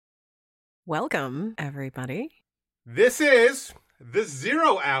Welcome, everybody. This is the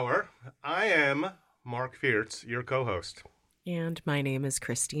 0 Hour. I am Mark Fiertz, your co-host. And my name is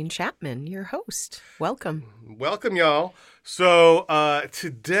Christine Chapman, your host. Welcome. Welcome, y'all. So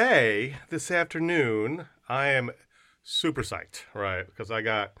today, this afternoon, I am super psyched, right? Because I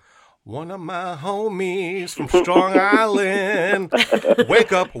got one of my homies from Strong Island.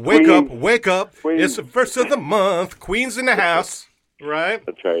 Wake up, wake up, wake up. Queens. It's the first of the month. Queen's in the house, right?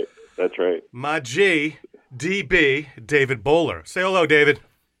 That's right. That's right. My G, DB, David Boller. Say hello, David.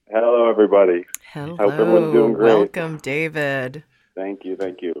 Hello, everybody. Hello. Hope everyone's doing great. Welcome, David. Thank you.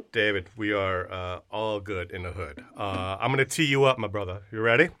 Thank you. David, we are all good in the hood. I'm going to tee you up, my brother. You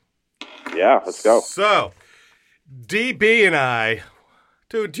ready? Yeah, let's go. So, DB and I,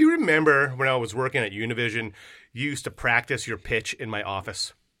 dude, do you remember when I was working at Univision, you used to practice your pitch in my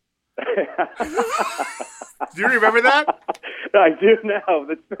office? Do you remember that? I do now.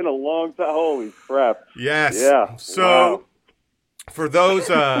 It's been a long time. Holy crap. Yes. Yeah. So, Wow. for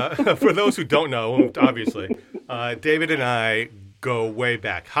those who don't know, obviously, David and I go way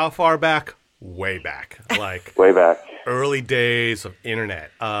back. How far back? Way back. Like Way back. early days of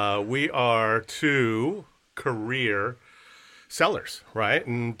internet. We are two career sellers, right?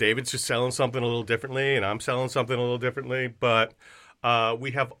 And David's just selling something a little differently, and I'm selling something a little differently. But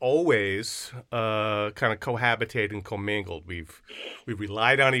we have always kind of cohabitated and commingled. We've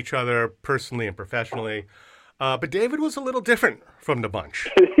relied on each other personally and professionally. But David was a little different from the bunch.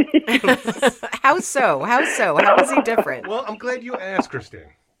 How so? How so? How is he different? Well, I'm glad you asked,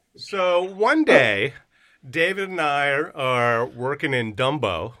 Christine. So one day, David and I are working in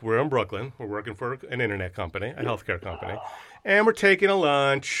Dumbo. We're in Brooklyn. We're working for an internet company, a healthcare company. And we're taking a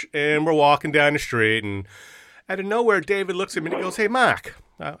lunch, and we're walking down the street. And out of nowhere, David looks at me and he goes, "Hey, Mark."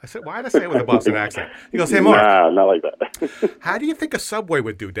 I said, "Why did I say it with a Boston accent?" He goes, "Hey, Mark, Nah, not like that. how do you think a Subway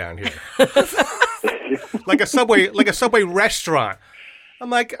would do down here?" like a Subway restaurant. I'm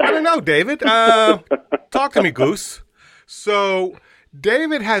like, "I don't know, David. Talk to me, Goose." So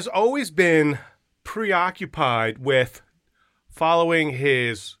David has always been preoccupied with following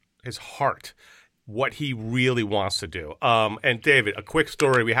his heart, what he really wants to do. And David, a quick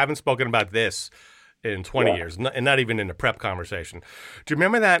story. We haven't spoken about this in 20 years, and not even in the prep conversation. Do you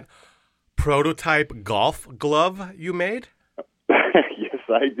remember that prototype golf glove you made? Yes,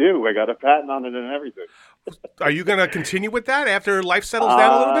 I do. I got a patent on it and everything. Are you going to continue with that after life settles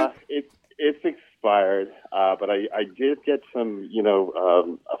down a little bit? It's expired, but I did get some,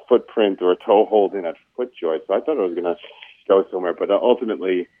 a footprint or a toe hold in at FootJoy, so I thought it was going to go somewhere. But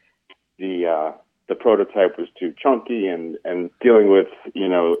ultimately, the prototype was too chunky, and dealing with,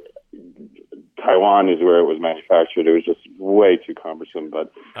 Taiwan is where it was manufactured. It was just way too cumbersome.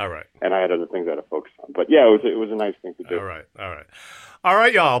 But All right. and I had other things I had to focus on. But yeah, it was a nice thing to do. All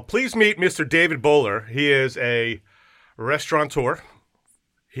right, y'all. Please meet Mr. David Boller. He is a restaurateur.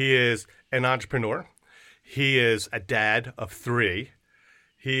 He is an entrepreneur. He is a dad of 3.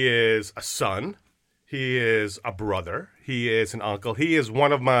 He is a son. He is a brother. He is an uncle. He is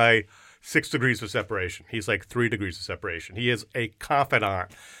one of my 6 degrees of separation. He's like 3 degrees of separation. He is a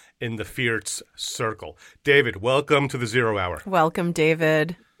confidant in the Fiertz circle. David, welcome to the 0 Hour. Welcome,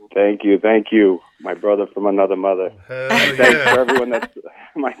 David. Thank you, my brother from another mother. Hell Thanks yeah. for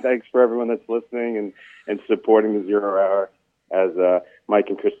everyone that's listening and supporting the 0 Hour as Mike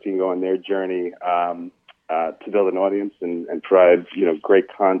and Christine go on their journey to build an audience and provide great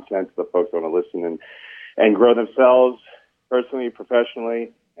content to the folks who want to listen and grow themselves personally,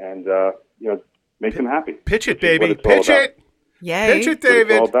 professionally, and make them happy. Pitch it, Which is what baby. it's all Pitch about. it. Yay. Pitch it, That's what it's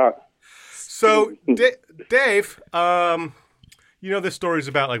David. all about. So, Dave, this story is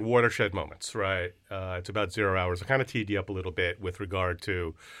about like watershed moments, right? It's about 0 hours. I kind of teed you up a little bit with regard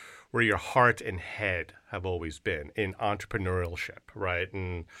to where your heart and head have always been in entrepreneurship, right?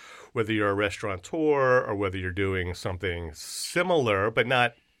 And whether you're a restaurateur or whether you're doing something similar, but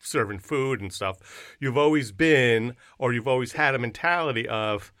not serving food and stuff, you've always had a mentality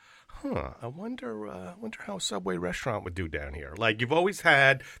of, I wonder how a Subway restaurant would do down here. Like, you've always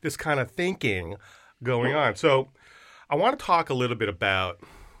had this kind of thinking going on. So I want to talk a little bit about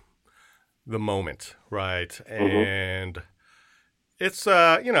the moment, right? Mm-hmm. And it's,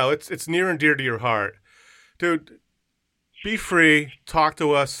 it's near and dear to your heart. Dude, be free, talk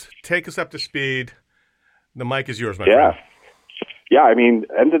to us, take us up to speed. The mic is yours, my friend. Yeah, I mean,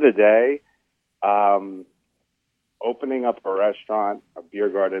 end of the day, opening up a restaurant, a beer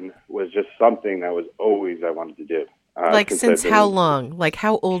garden, was just something that was always I wanted to do. Since how long? Like,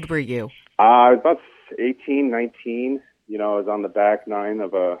 how old were you? I was about 18, 19, I was on the back nine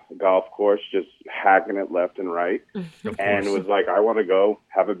of a golf course, just hacking it left and right, and was like, I want to go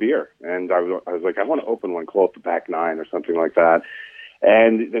have a beer. And I was like, I want to open one, call it the back nine or something like that.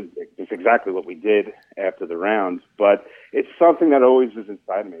 And it's exactly what we did after the round. But it's something that always was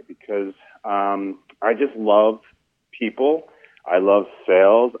inside of me because I just love people. I love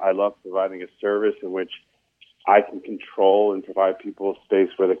sales. I love providing a service in which I can control and provide people a space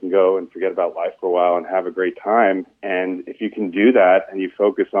where they can go and forget about life for a while and have a great time. And if you can do that and you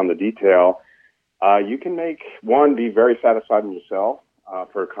focus on the detail, you can make, one, be very satisfied in yourself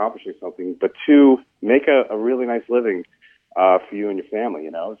for accomplishing something, but two, make a really nice living for you and your family,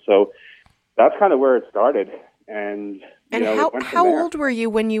 So that's kind of where it started. And how old were you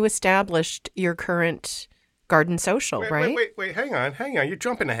when you established your current Garden Social, right? Wait, hang on. You're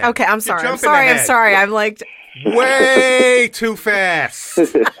jumping ahead. Okay, I'm sorry. I'm like... Way too fast.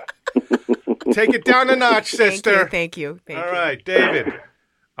 Take it down a notch, sister. Thank you. All right, David,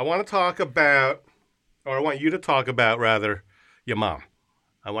 I want you to talk about, rather, your mom.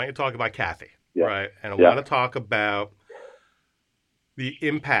 I want you to talk about Kathy, right? And I want to talk about the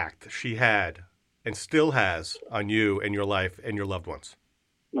impact she had and still has on you and your life and your loved ones.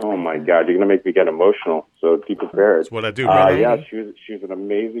 Oh my God, you're gonna make me get emotional. So be prepared. That's what I do, brother. Yeah, she was an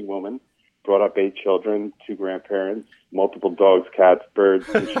amazing woman. Brought up 8 children, 2 grandparents, multiple dogs, cats, birds,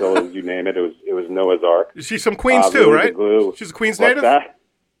 chinchillas, you name it. It was Noah's Ark. She's from Queens too, right? She's a Queens native. That?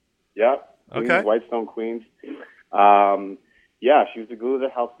 Yeah. Queens, okay. Whitestone, Queens. Yeah, she was the glue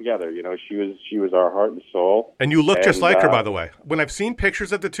that held us together. She was our heart and soul. And you look just like her, by the way. When I've seen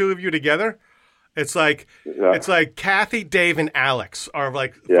pictures of the two of you together, it's like Kathy, Dave, and Alex are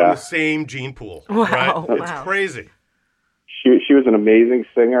like from the same gene pool. Wow, right? It's crazy. She was an amazing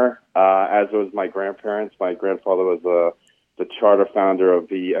singer, as was my grandparents. My grandfather was the charter founder of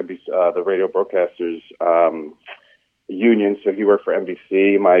the Radio Broadcasters Union, so he worked for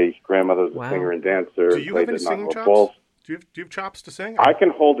NBC. My grandmother was a singer and dancer. Do you have any singing chops? Do you have chops to sing? I can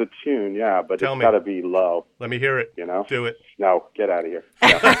hold a tune, but it's got to be low. Let me hear it. Do it. No, get out of here.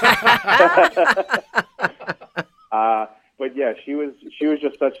 But yeah, she was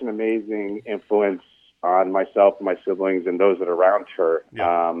just such an amazing influence on myself and my siblings and those that are around her,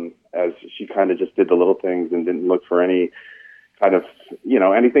 as she kind of just did the little things and didn't look for any kind of,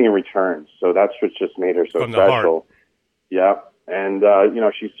 anything in return. So that's what just made her so special. Yeah. And,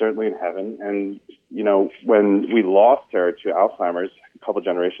 she's certainly in heaven. And, when we lost her to Alzheimer's, a couple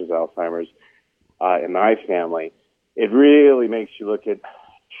generations of Alzheimer's, in my family, it really makes you look at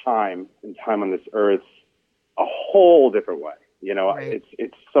time and time on this earth a whole different way. Right.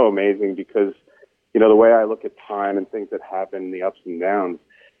 It's so amazing because, the way I look at time and things that happen, the ups and downs,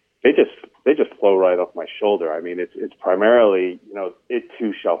 they just flow right off my shoulder. I mean, it's primarily, it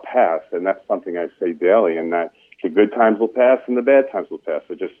too shall pass. And that's something I say daily, and that the good times will pass and the bad times will pass.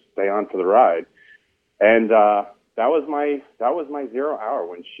 So just stay on for the ride. And, that was my 0 hour.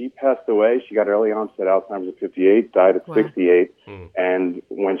 When she passed away, she got early onset Alzheimer's at 58, died at 68. And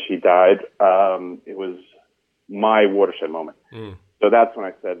when she died, it was my watershed moment. So that's when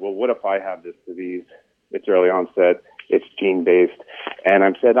I said, well, what if I have this disease? It's early onset. It's gene-based. And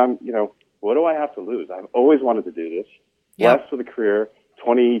I said, what do I have to lose? I've always wanted to do this. Blessed with a career,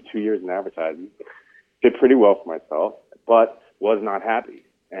 22 years in advertising. Did pretty well for myself, but was not happy.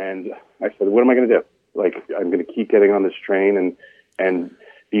 And I said, what am I going to do? I'm going to keep getting on this train and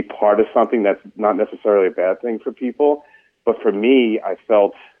be part of something that's not necessarily a bad thing for people. But for me, I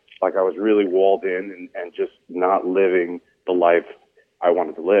felt like I was really walled in and just not living the life I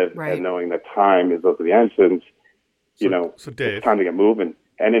wanted to live, and knowing that time is of the essence, so Dave, it's time to get moving.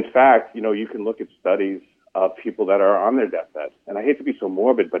 And in fact, you can look at studies of people that are on their deathbed, and I hate to be so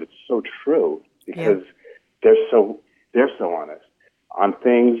morbid, but it's so true because they're so honest on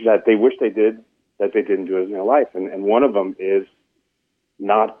things that they wish they did that they didn't do in their life, and one of them is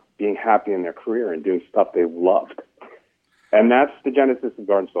not being happy in their career and doing stuff they loved, and that's the genesis of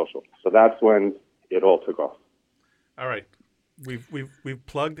Garden Social. So that's when it all took off. All right. We've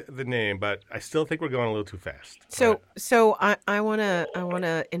plugged the name, but I still think we're going a little too fast. So I wanna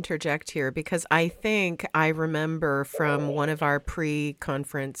interject here because I think I remember from one of our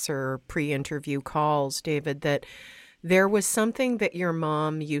pre-conference or pre-interview calls, David, that there was something that your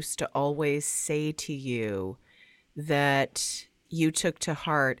mom used to always say to you that you took to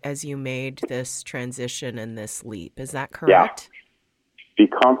heart as you made this transition and this leap. Is that correct? Yeah.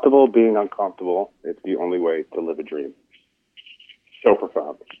 Be comfortable being uncomfortable. It's the only way to live a dream. So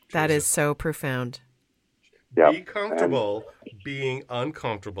profound. That is so profound. Yeah. Be comfortable being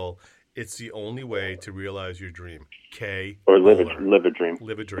uncomfortable. It's the only way to realize your dream. K. Or live Boller. a dream.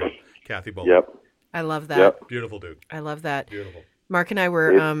 Live a dream. Kathy Boller. Yep. I love that. Yep. Beautiful, dude. I love that. Beautiful. Mark and I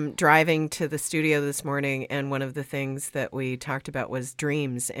were driving to the studio this morning, and one of the things that we talked about was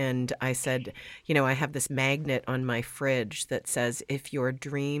dreams. And I said, I have this magnet on my fridge that says, if your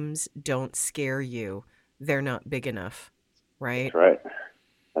dreams don't scare you, they're not big enough, right?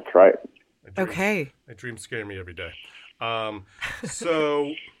 That's right. Okay. My dreams scare me every day.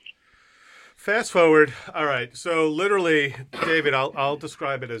 So fast forward. All right. So literally, David, I'll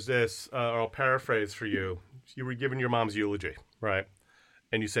describe it as this, or I'll paraphrase for you. You were giving your mom's eulogy, right?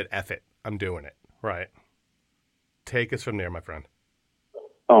 And you said, F it, I'm doing it, right? Take us from there, my friend.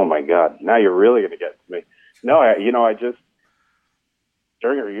 Oh, my God. Now you're really going to get to me. No, I just,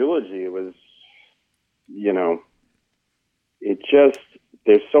 during her eulogy, it was,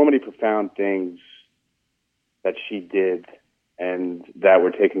 there's so many profound things that she did and that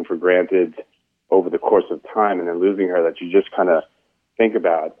were taken for granted over the course of time, and then losing her, that you just kind of think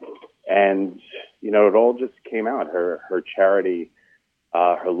about. And, it all just came out. Her charity,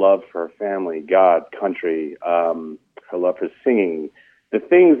 her love for her family, God, country, her love for singing, the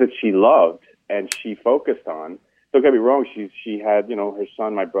things that she loved and she focused on. Don't get me wrong, she had, her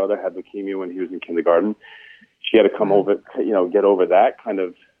son, my brother, had leukemia when he was in kindergarten. She had to come over, get over that kind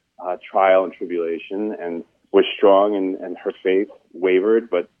of trial and tribulation, and was strong, and her faith wavered,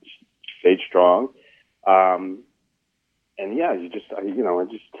 but stayed strong. And yeah,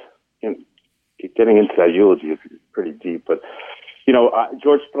 getting into that eulogy is pretty deep, but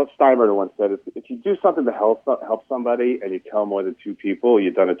George Steinbrenner once said, if you do something to help somebody and you tell more than two people,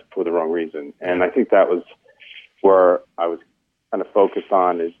 you've done it for the wrong reason. And I think that was where I was kind of focused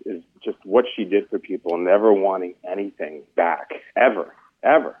on, is just what she did for people, and never wanting anything back, ever.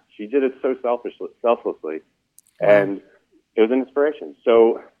 She did it so selflessly, and it was an inspiration.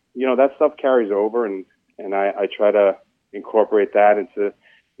 So, that stuff carries over, and I try to incorporate that into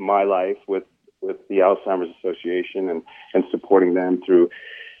my life with the Alzheimer's Association, and supporting them through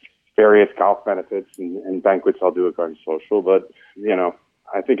various golf benefits and banquets I'll do at Garden Social. But,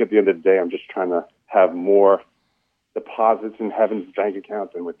 I think at the end of the day, I'm just trying to have more deposits in heaven's bank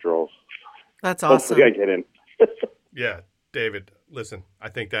account than withdrawals. That's awesome. Hopefully I get in. Yeah, David, listen, I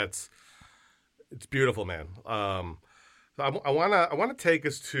think it's beautiful, man. So I want to take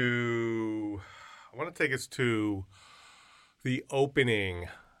us to the opening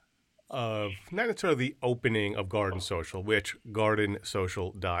of, not necessarily the opening of Garden Social, which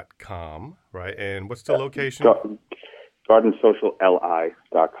gardensocial.com, right? And what's the location?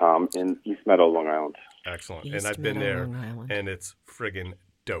 GardenSocialLI.com in East Meadow, Long Island. Excellent. East And I've been there, Long Island. and it's friggin'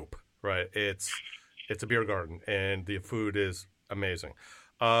 dope, right? It's a beer garden, and the food is amazing.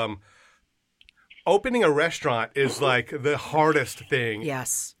 Opening a restaurant is like the hardest thing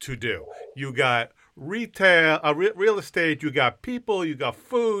to do. You got retail, real estate, you got people, you got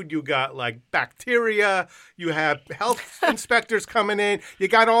food, you got like bacteria, you have health inspectors coming in, you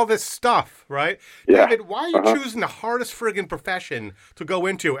got all this stuff, right? Yeah. David, why are you choosing the hardest friggin' profession to go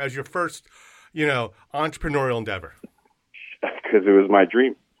into as your first, entrepreneurial endeavor? Because it was my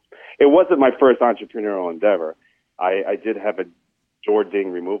dream. It wasn't my first entrepreneurial endeavor. I did have a door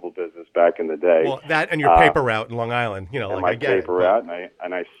ding removal business back in the day. Well, that and your paper route in Long Island, and my paper route,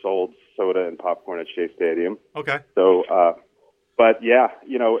 and I sold soda and popcorn at Shea Stadium. Okay. So, but yeah,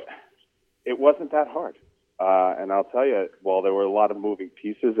 it wasn't that hard. And I'll tell you, while there were a lot of moving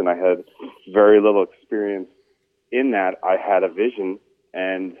pieces and I had very little experience in that, I had a vision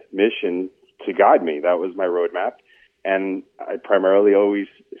and mission to guide me. That was my roadmap. And I primarily always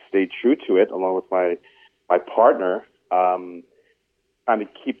stayed true to it, along with my partner, kind of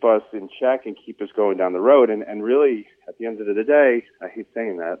keep us in check and keep us going down the road. And really, at the end of the day, I hate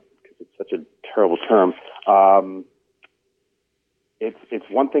saying that because it's such a terrible term. It's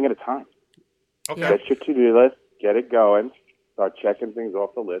one thing at a time. Okay. Get your to-do list, get it going, start checking things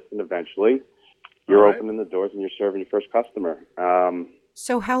off the list, and eventually you're opening the doors and you're serving your first customer.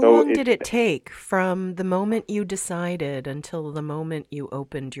 So how long did it take from the moment you decided until the moment you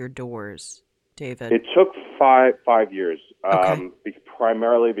opened your doors, David? It took five years,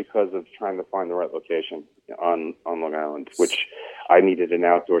 primarily because of trying to find the right location on Long Island, which I needed an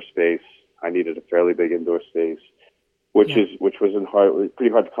outdoor space. I needed a fairly big indoor space, which was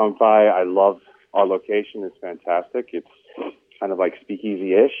pretty hard to come by. I love our location. It's fantastic. It's kind of like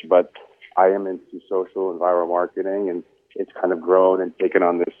speakeasy-ish, but I am into social and viral marketing, and it's kind of grown and taken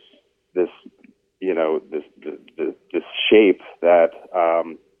on this shape that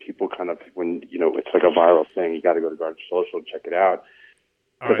people kind of, when it's like a viral thing. You got to go to Garden Social and check it out,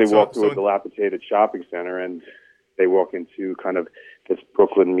 because they walk through a dilapidated shopping center and they walk into kind of this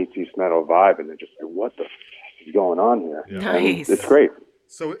Brooklyn meets East Meadow vibe, and they're just like, "What the f- is going on here?" Yeah. Nice. And it's great.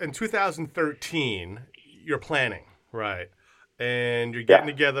 So in 2013, you're planning, right? And you're getting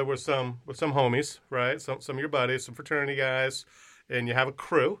together with some homies, right? Some of your buddies, some fraternity guys, and you have a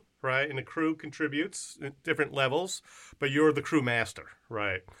crew, right? And the crew contributes at different levels, but you're the crew master,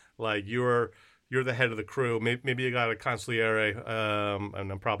 right? Like you're the head of the crew. Maybe you got a consigliere,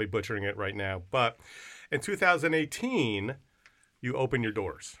 and I'm probably butchering it right now. But in 2018, you open your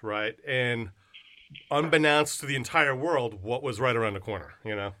doors, right? And unbeknownst to the entire world, what was right around the corner,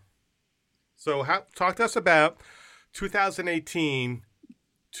 you know? So talk to us about 2018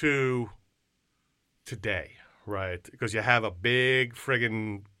 to today, right? Because you have a big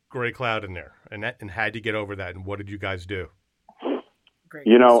friggin' gray cloud in there. And how'd you get over that? And what did you guys do? Great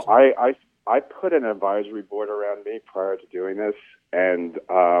You know, question. I put an advisory board around me prior to doing this, and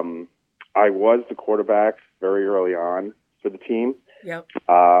I was the quarterback very early on for the team. Yep.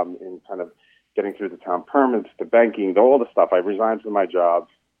 In kind of getting through the town permits, the banking, all the stuff. I resigned from my job.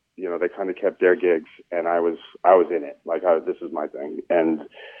 You know, they kind of kept their gigs, and I was in it. Like, this is my thing. And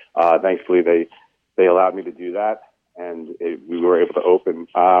thankfully, they allowed me to do that, and we were able to open.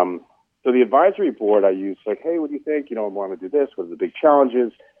 So the advisory board I used, like, hey, what do you think? You know, I want to do this. What are the big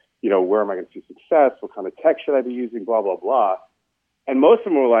challenges? You know, where am I going to see success? What kind of tech should I be using? Blah, blah, blah. And most of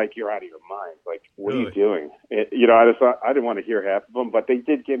them were like, you're out of your mind. Like, what Really? are you doing? You know, I didn't want to hear half of them, but they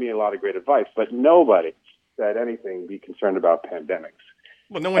did give me a lot of great advice. But nobody said anything, be concerned about pandemics.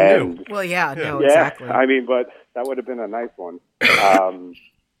 Well, no one knew. Well, yeah, no, Yeah, exactly. I mean, but that would have been a nice one.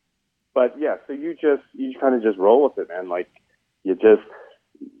 But yeah, so you kind of just roll with it, man. Like,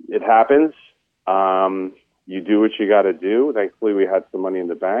 it happens. You do what you got to do. Thankfully, we had some money in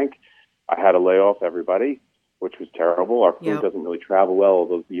the bank. I had to lay off everybody, which was terrible. Our food doesn't really travel well,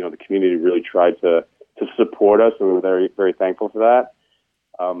 although, you know, the community really tried to support us, and we were very, very thankful for that.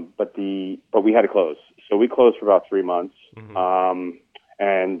 But we had to close. So we closed for about 3 months,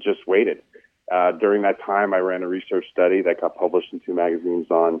 and just waited. During that time, I ran a research study that got published in 2 magazines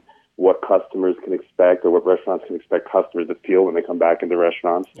on what customers can expect, or what restaurants can expect customers to feel when they come back into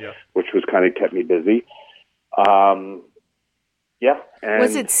restaurants, which was kind of kept me busy. And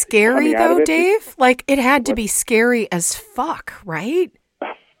was it scary though, Dave? Like, it had to be scary as fuck, right?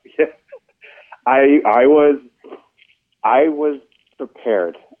 Yeah, I was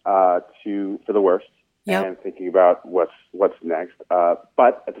prepared for the worst and thinking about what's next.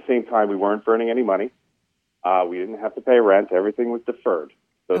 But at the same time, we weren't burning any money. We didn't have to pay rent. Everything was deferred.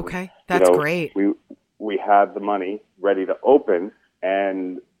 So, okay, that's great. We had the money ready to open,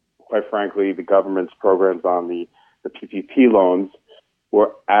 and quite frankly, the government's programs on the PPP loans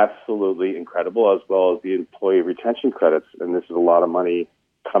were absolutely incredible, as well as the employee retention credits. And this is a lot of money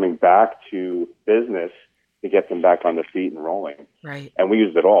coming back to business to get them back on their feet and rolling. Right. And we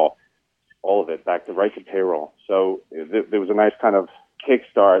used it all of it, back to right to payroll. So there was a nice kind of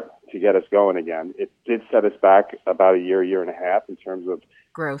kickstart to get us going again. It did set us back about a year and a half in terms of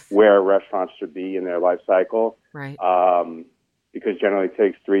growth, where restaurants should be in their life cycle. Right. Because generally it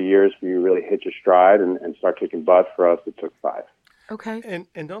takes 3 years for you to really hit your stride and start kicking butt. For us, it took 5. Okay.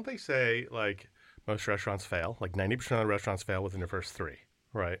 And don't they say, like, most restaurants fail? Like 90% of the restaurants fail within the first 3,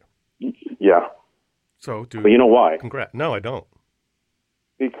 right? Yeah. So, but you know why? Congrats. No, I don't.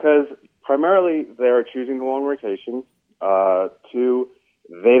 Because primarily they're choosing the long vacation. 2,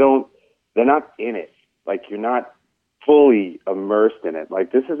 they're not in it. Like, you're not fully immersed in it.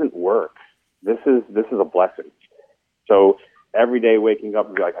 Like, this isn't work. This is a blessing. So every day waking up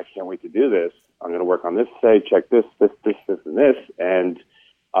and be like, I can't wait to do this. I'm going to work on this today, check this, and this. And,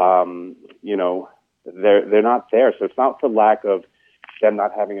 you know, they're not there. So it's not for lack of them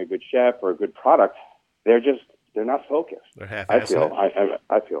not having a good chef or a good product. They're not focused. They're half-assed.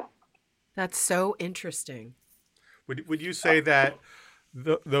 I feel. That's so interesting. Would you say that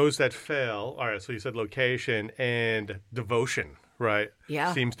those that fail, all right, so you said location and devotion, right?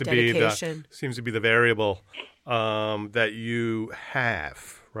 Yeah, seems to dedication. be the variable that you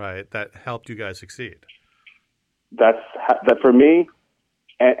have, right? That helped you guys succeed. That for me,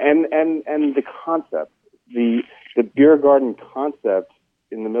 and the concept, the beer garden concept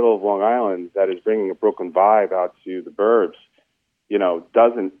in the middle of Long Island that is bringing a Brooklyn vibe out to the burbs, you know,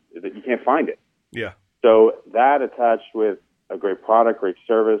 you can't find it. Yeah. So that attached with a great product, great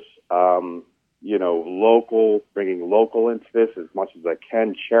service, you know, bringing local into this as much as I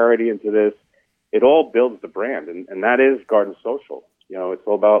can, charity into this, it all builds the brand. And that is Garden Social. You know, it's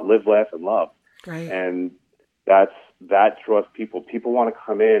all about live, laugh, and love. Right. And that draws people. People want to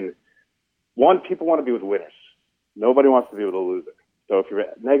come in. People want to be with winners. Nobody wants to be with a loser. So if you're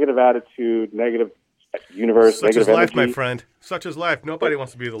negative attitude, negative universe, such negative is life, energy, my friend. Such is life. Nobody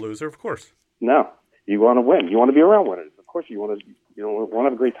wants to be the loser, of course. No. You want to win. You want to be around winners, of course you want to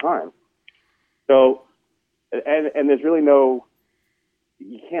have a great time. So, and there's really no,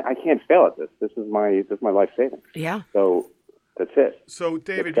 I can't fail at this. This is my life savings. Yeah. So that's it. So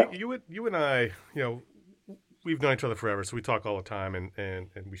David, you and I, we've known each other forever, so we talk all the time, and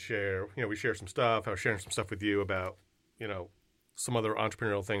we share, we share some stuff. I was sharing some stuff with you about, some other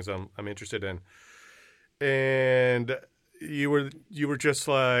entrepreneurial things I'm interested in, and you were just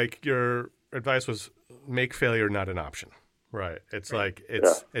like, your advice was make failure not an option, right? It's like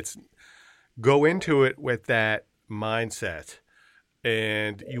it's go into it with that mindset,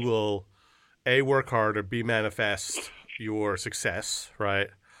 and you will work harder, manifest your success, right?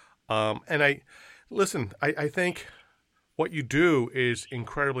 And I think what you do is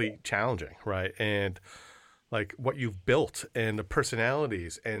incredibly challenging, right? And like what you've built and the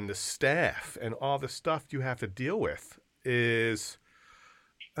personalities and the staff and all the stuff you have to deal with is,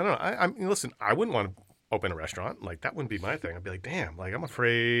 I don't know. I mean, listen, I wouldn't want to open a restaurant. Like, that wouldn't be my thing. I'd be like, damn, like, I'm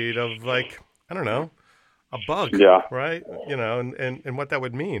afraid of, like, I don't know, a bug, right? And what that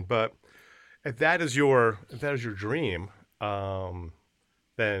would mean. But if that is your dream,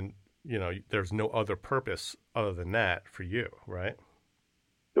 then, there's no other purpose other than that for you, right?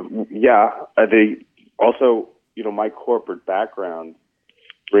 Yeah. Also, my corporate background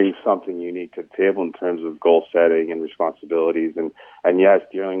brings something unique to the table in terms of goal setting and responsibilities. And yes,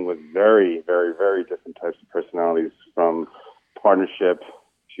 dealing with very, very, very different types of personalities, from partnership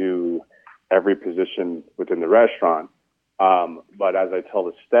to every position within the restaurant. But as I tell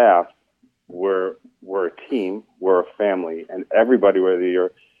the staff, we're a team, we're a family, and everybody, whether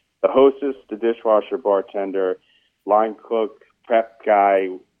you're the hostess, the dishwasher, bartender, line cook, prep guy,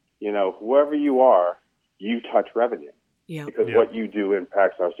 whoever you are, you touch revenue. Yeah. Because what you do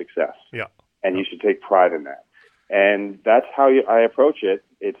impacts our success. Yeah. And you should take pride in that. And that's how I approach it.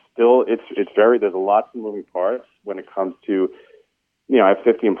 It's there's lots of moving parts when it comes to, I have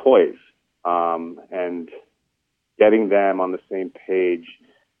 50 employees, and getting them on the same page,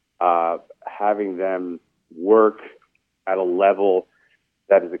 having them work at a level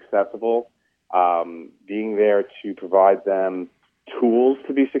that is acceptable, being there to provide them tools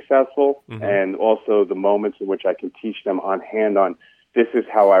to be successful, mm-hmm. and also the moments in which I can teach them on this is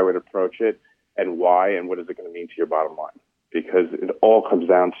how I would approach it and why, and what is it going to mean to your bottom line? Because it all comes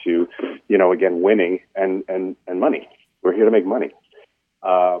down to, again, winning and money. We're here to make money.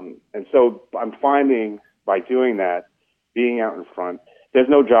 And so I'm finding by doing that, being out in front, there's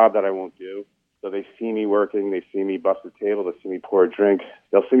no job that I won't do. So they see me working, they see me bust a table, they see me pour a drink,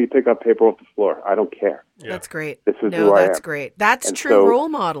 they'll see me pick up paper off the floor. I don't care. Yeah. That's great. This is who I am. That's great. That's and true role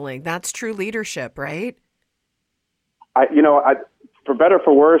modeling. That's true leadership, right? For better or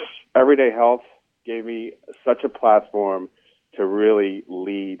for worse, Everyday Health gave me such a platform to really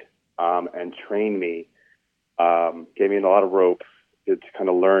lead and train me. Gave me a lot of rope to kind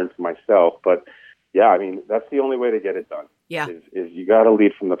of learn for myself. But yeah, I mean, that's the only way to get it done. Yeah. Is you got to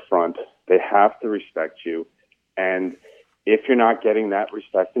lead from the front. They have to respect you. And if you're not getting that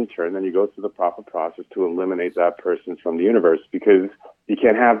respect in turn, then you go through the proper process to eliminate that person from the universe, because you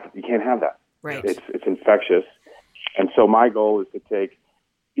can't have that. Right. It's infectious. And so my goal is to take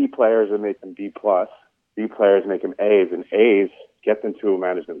B players and make them B plus, B players make them A's, and A's get them to a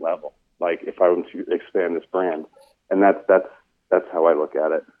management level. Like if I were to expand this brand, and that's how I look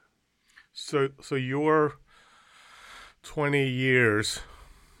at it. So your 20 years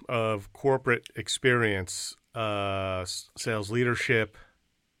of corporate experience, sales leadership,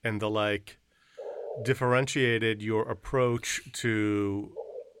 and the like, differentiated your approach to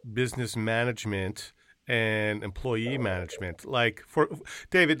business management and employee management. Like, for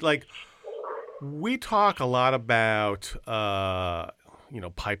David, like, we talk a lot about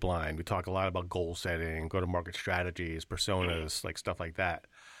pipeline. We talk a lot about goal setting, go-to-market strategies, personas, like stuff like that.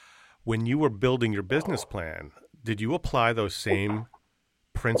 When you were building your business plan, did you apply those same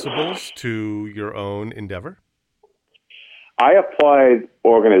principles to your own endeavor? I applied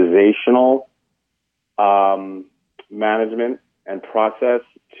organizational management and process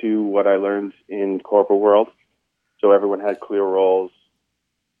to what I learned in corporate world. So everyone had clear roles,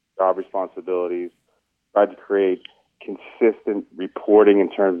 job responsibilities, tried to create consistent reporting in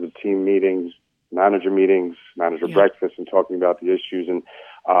terms of team meetings, manager breakfast, and talking about the issues and,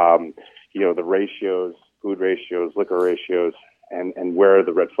 the ratios, food ratios, liquor ratios, and where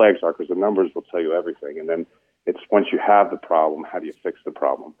the red flags are, because the numbers will tell you everything. And then it's once you have the problem, how do you fix the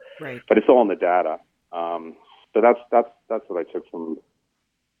problem? Right. But it's all in the data. So that's what I took from.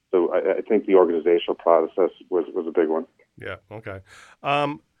 So I think the organizational process was a big one. Yeah. Okay.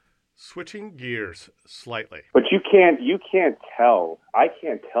 Switching gears slightly. But you can't tell. I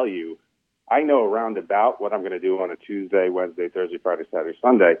can't tell you. I know around about what I'm going to do on a Tuesday, Wednesday, Thursday, Friday, Saturday,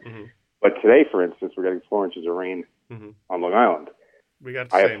 Sunday. Mm-hmm. But today, for instance, we're getting 4 inches of rain on Long Island. We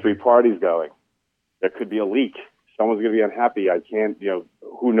got. I have 3 parties going. There could be a leak. Someone's going to be unhappy. I can't,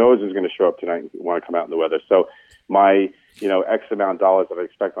 who knows who's going to show up tonight and want to come out in the weather. So my, X amount of dollars that I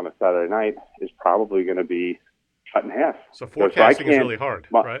expect on a Saturday night is probably going to be cut in half. So forecasting is really hard,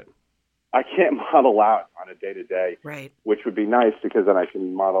 right? I can't model out on a day-to-day, right? Which would be nice because then I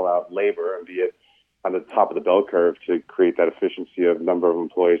can model out labor and be on the top of the bell curve to create that efficiency of number of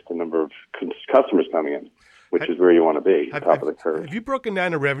employees to number of customers coming in, which is where you want to be, top of the curve. Have you broken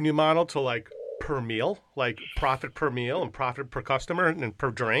down a revenue model to like per meal, like profit per meal and profit per customer and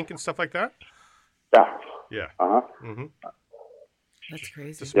per drink and stuff like that? Yeah. Yeah. Uh-huh. Mm-hmm. That's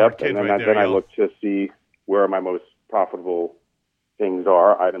crazy. Yep. And then I look to see where my most profitable items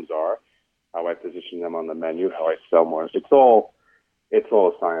are, how I position them on the menu, how I sell more. It's all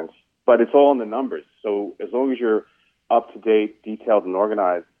a science, but it's all in the numbers. So as long as you're up to date, detailed, and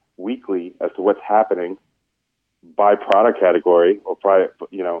organized weekly as to what's happening by product category or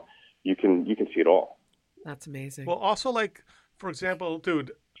you can see it all. That's amazing. Well, also, like, for example,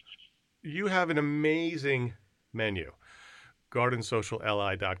 dude, you have an amazing menu.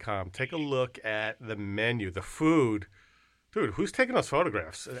 GardenSocialLI.com. Take a look at the menu, the food. Dude, who's taking those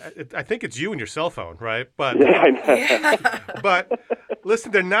photographs? I think it's you and your cell phone, right? But but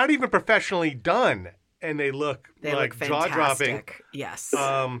listen, they're not even professionally done, and they look jaw-dropping. Yes.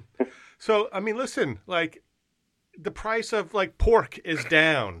 So I mean, listen, like the price of like pork is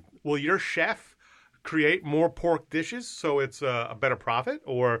down. Will your chef create more pork dishes so it's a better profit,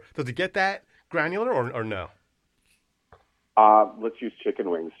 or does it get that granular, or no? Let's use chicken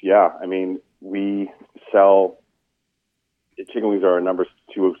wings. Yeah, I mean we sell. Chicken wings are our number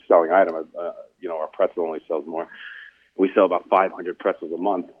 2 selling item. Our pretzel only sells more. We sell about 500 pretzels a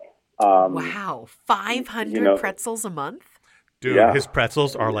month. Wow, 500 pretzels a month? Dude, his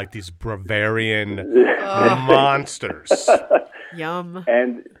pretzels are like these Bavarian monsters. Yum.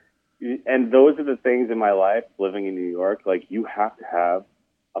 And those are the things in my life, living in New York, like you have to have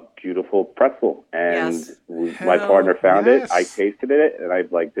a beautiful pretzel. And my partner found it. I tasted it, and I'm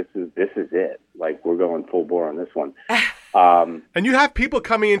like, this is it. Like, we're going full bore on this one. And you have people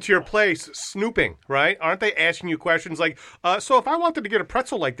coming into your place snooping, right? Aren't they asking you questions like, so if I wanted to get a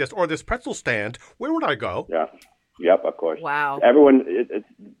pretzel like this or this pretzel stand, where would I go? Yeah. Yep, of course. Wow. Everyone, it's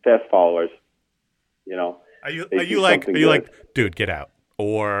fast followers, Are you like, dude, get out?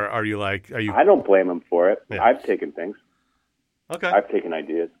 Or are you? I don't blame them for it. Yeah. I've taken things. Okay. I've taken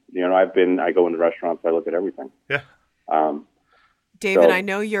ideas. I go into restaurants, I look at everything. Yeah. David, I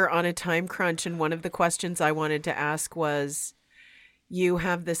know you're on a time crunch, and one of the questions I wanted to ask was, you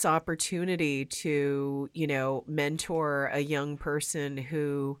have this opportunity to, mentor a young person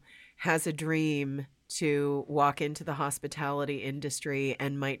who has a dream to walk into the hospitality industry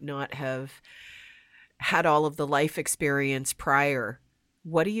and might not have had all of the life experience prior.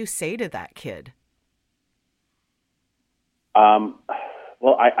 What do you say to that kid?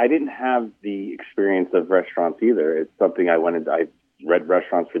 Well, I didn't have the experience of restaurants either. It's something I read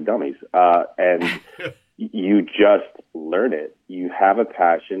Restaurants for Dummies, and you just learn it. You have a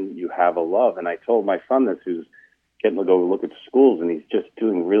passion, you have a love. And I told my son this, who's getting to go look at the schools, and he's just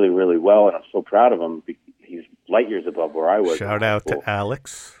doing really, really well. And I'm so proud of him. He's light years above where I was. Shout out to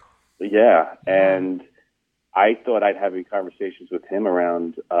Alex. Yeah. And I thought I'd have conversations with him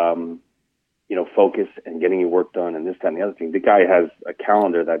around, focus and getting your work done and this, that, and the other thing. The guy has a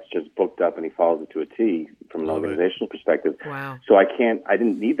calendar that's just booked up and he follows it to a T from an organizational perspective. Wow. So I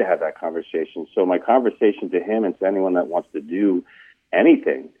didn't need to have that conversation. So my conversation to him and to anyone that wants to do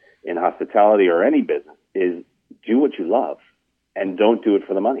anything in hospitality or any business is do what you love and don't do it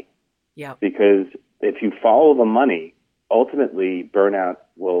for the money. Yeah. Because if you follow the money, ultimately burnout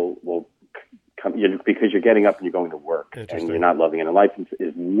will come because you're getting up and you're going to work and you're not loving it. And life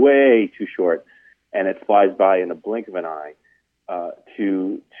is way too short, and it flies by in a blink of an eye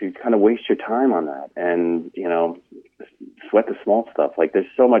to kind of waste your time on that. And sweat the small stuff. Like there's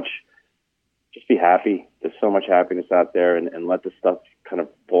so much. Just be happy. There's so much happiness out there, and let the stuff kind of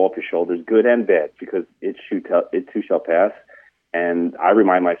fall off your shoulders, good and bad, because it too shall pass. And I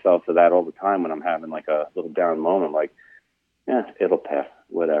remind myself of that all the time when I'm having like a little down moment. Like, it'll pass.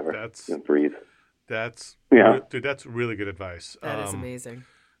 Whatever. Breathe. Dude, that's really good advice. That is amazing.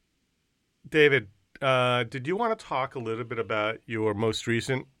 David, did you want to talk a little bit about your most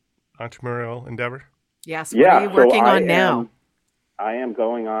recent entrepreneurial endeavor? Yes. What are you working on now? I am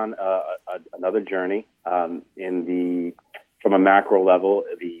going on another journey from a macro level,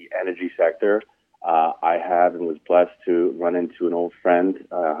 the energy sector. I have and was blessed to run into an old friend,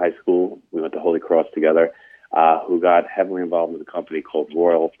 high school. We went to Holy Cross together, who got heavily involved with a company called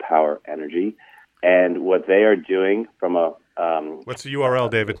Royal Power Energy. And what they are doing from a... what's the URL,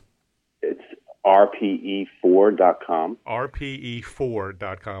 David? It's rpe4.com.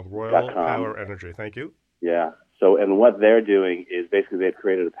 rpe4.com. Royal Power Energy. Thank you. Yeah. So, and what they're doing is basically they've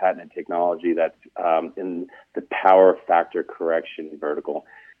created a patented technology that's in the power factor correction vertical.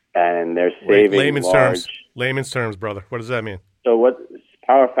 And they're saving layman's terms, brother. What does that mean? So what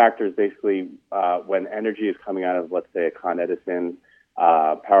power factor is basically when energy is coming out of, let's say, a Con Edison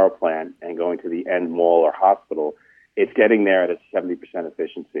power plant and going to the end mall or hospital, it's getting there at a 70%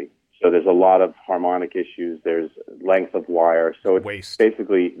 efficiency. So there's a lot of harmonic issues. There's length of wire. So it's waste.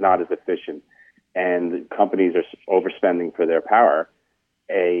 Basically not as efficient. And companies are overspending for their power.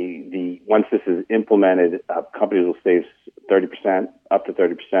 Once this is implemented, companies will save 30%, up to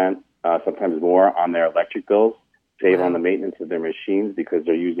 30%, sometimes more on their electric bills, save on the maintenance of their machines because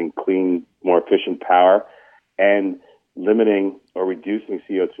they're using clean, more efficient power, and limiting or reducing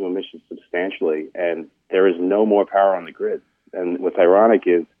CO2 emissions substantially. And there is no more power on the grid. And what's ironic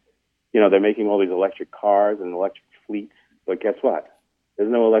is, they're making all these electric cars and electric fleets, but guess what?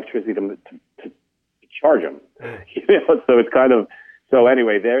 There's no electricity to charge them. So it's kind of... So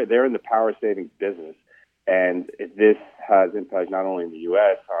anyway, they're in the power savings business, and this has impact not only in the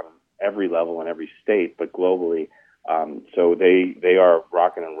U.S. on every level in every state, but globally. So they are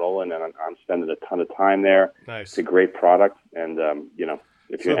rocking and rolling, and I'm spending a ton of time there. Nice. It's a great product, and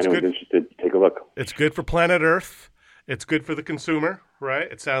if anyone's interested, take a look. It's good for planet Earth. It's good for the consumer,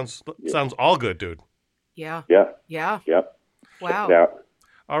 right? It sounds all good, dude. Yeah. Yeah. Yeah. Yep. Wow. Yeah.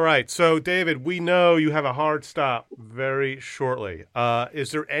 All right. So, David, we know you have a hard stop very shortly.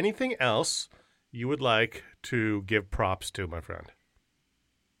 Is there anything else you would like to give props to, my friend?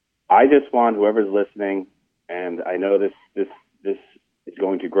 I just want whoever's listening, and I know this is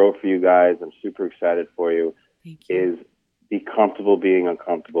going to grow for you guys. I'm super excited for you. Thank you. Is be comfortable being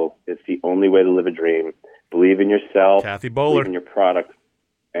uncomfortable. It's the only way to live a dream. Believe in yourself. Kathy Boller. Believe in your product,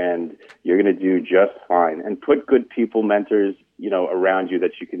 and you're going to do just fine. And put good people, mentors, around you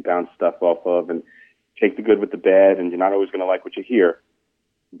that you can bounce stuff off of, and take the good with the bad. And you're not always going to like what you hear,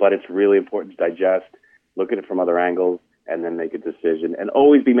 but it's really important to digest, look at it from other angles, and then make a decision. And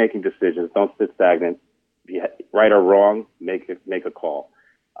always be making decisions. Don't sit stagnant. Be right or wrong, make a call.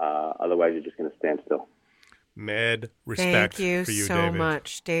 Otherwise, you're just going to stand still. Mad respect for you, Thank you so David.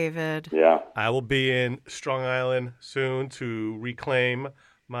 much, David. Yeah. I will be in Strong Island soon to reclaim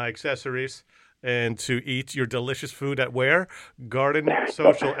my accessories and to eat your delicious food at where?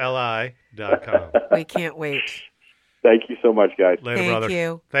 GardenSocialLI.com. We can't wait. Thank you so much, guys. Later, Thank brother.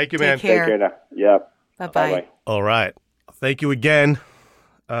 you. Thank you, Take man. care. Take care now. Yeah. Bye-bye. Bye-bye. All right. Thank you again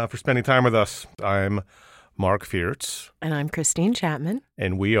for spending time with us. I'm Mark Fiertz. And I'm Christine Chapman.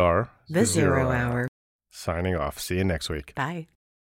 And we are The Zero Hour. Signing off. See you next week. Bye.